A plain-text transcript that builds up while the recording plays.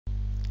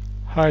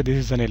Hi,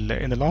 this is Anil.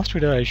 In the last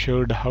video I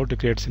showed how to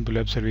create simple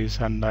web service,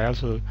 and I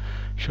also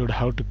showed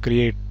how to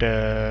create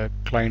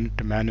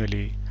client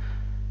manually.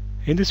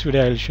 In this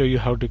video I'll show you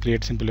how to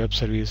create simple web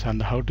service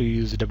and how to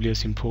use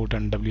wsimport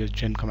and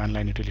wsgen command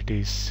line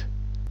utilities.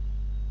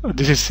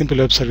 This is simple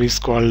web service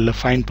called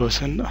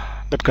findPerson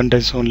that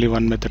contains only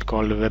one method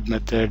called web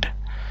method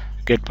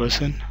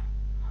getPerson,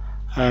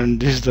 and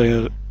this is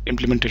the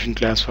implementation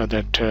class for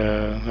that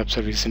web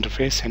service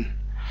interface. And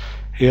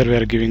here we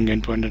are giving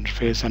endpoint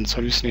interface and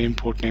service name,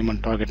 port name,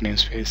 and target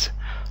namespace.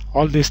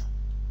 All these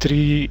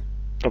three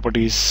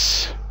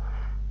properties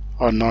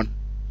are not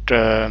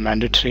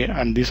mandatory,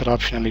 and these are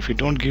optional. If you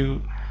don't give,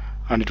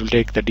 and it will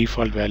take the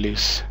default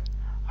values.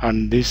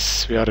 And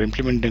this we are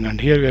implementing, and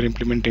here we are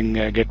implementing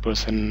a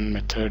getPerson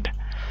method.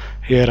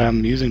 Here I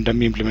am using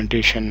dummy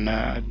implementation.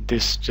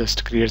 This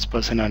just creates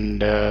person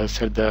and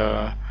set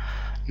the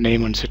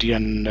name and city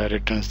and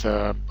returns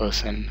the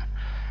person.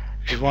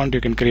 If you want, you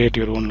can create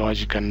your own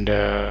logic, and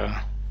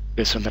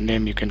based on the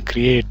name you can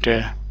create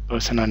a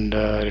person and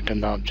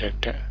return the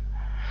object.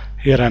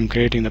 Here I am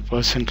creating the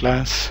person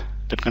class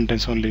that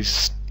contains only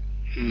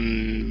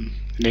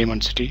name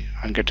and city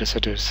and getter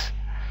setters.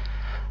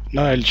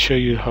 Now I'll show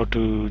you how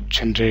to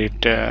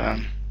generate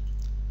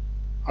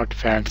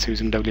artifacts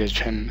using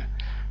wsgen.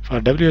 For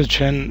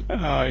wsgen,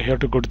 you have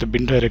to go to the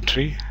bin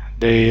directory.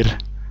 There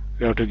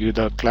we have to give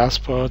the class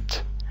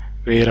path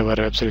where our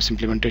web service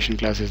implementation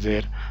class is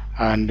there,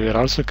 and we are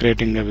also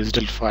creating a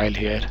WSDL file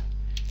here.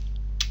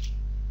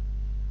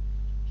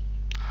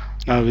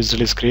 Now WSDL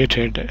is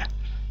created,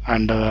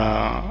 and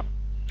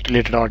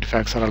related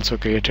artifacts are also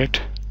created.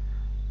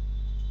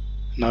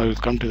 Now we'll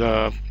come to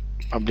the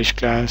publish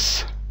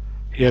class.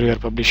 Here we are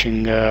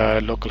publishing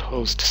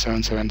localhost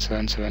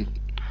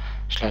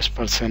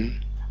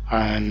 7777/person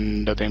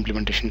and the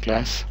implementation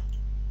class.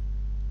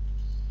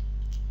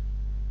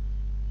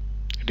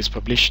 It is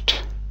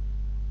published.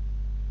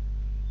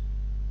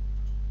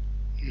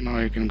 Now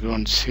you can go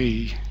and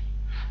see,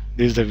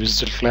 this is the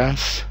WSDL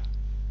class,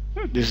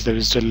 this is the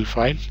WSDL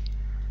file,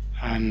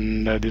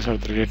 and these are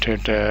the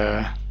related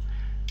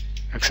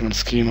XML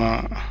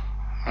schema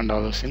and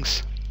all those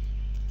things.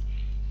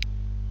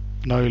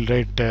 Now we'll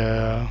write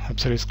web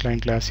service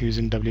client class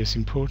using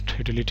wsimport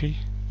utility.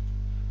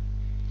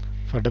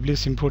 For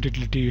wsimport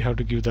utility, you have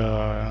to give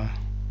the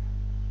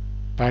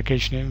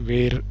package name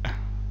where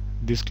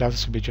these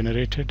classes will be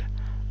generated,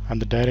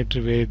 and the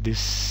directory where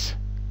this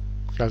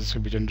classes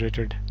will be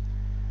generated,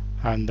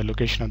 and the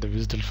location of the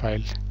WSDL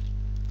file.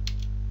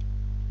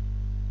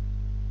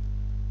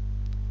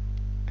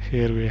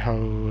 Here we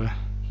have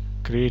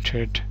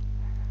created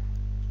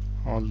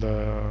all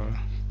the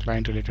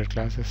client related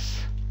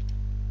classes.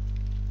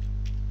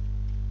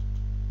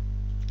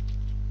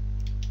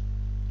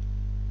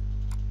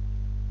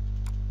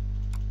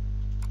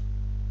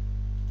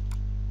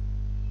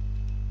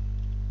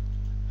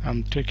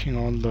 I'm taking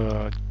all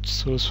the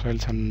source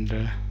files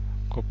and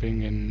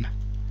copying in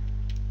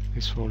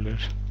this folder.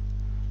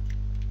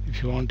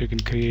 If you want, you can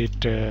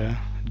create a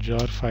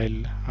jar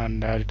file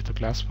and add it to the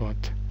class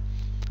path.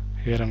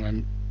 Here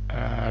I'm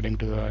adding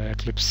to the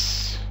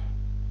Eclipse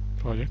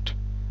project.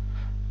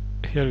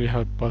 Here we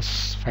have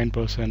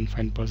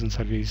findPerson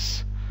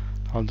service,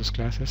 all those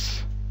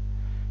classes.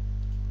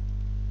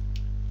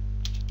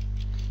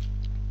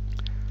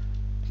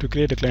 To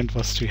create a client,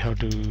 first we have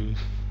to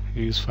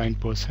use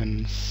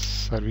findPerson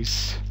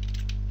service.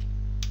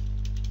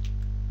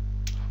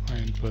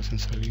 findPerson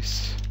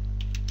service.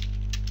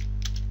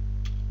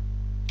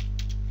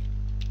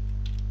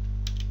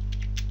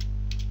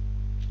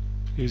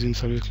 Using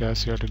service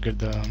class, you have to get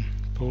the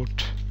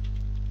port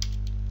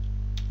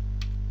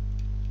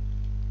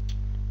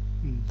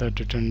that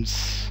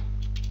returns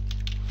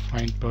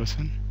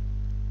findPerson.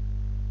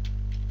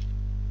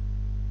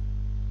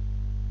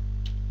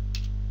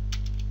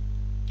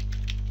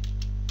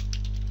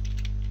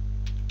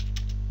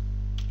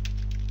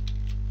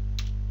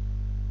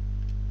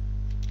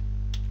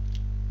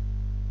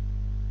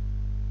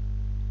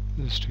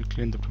 Just to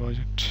clean the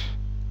project.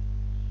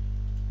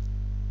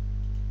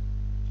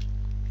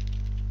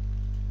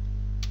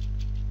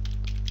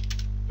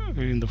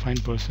 In the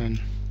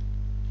findPerson,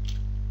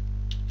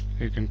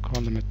 you can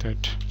call the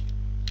method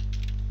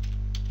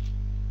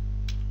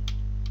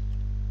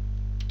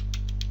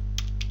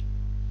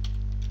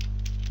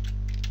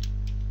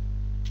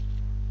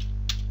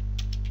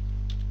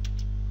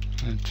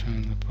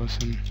return the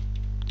person.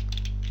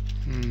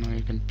 Now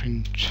you can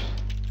print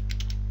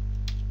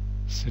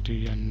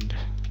city and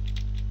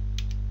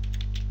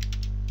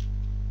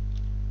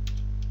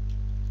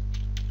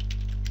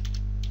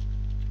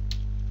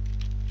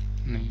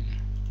name.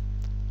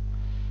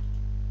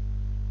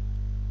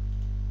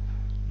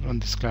 Run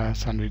this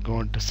class and we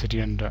got the city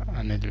and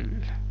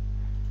Anil.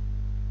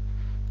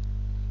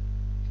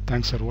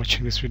 Thanks for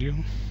watching this video.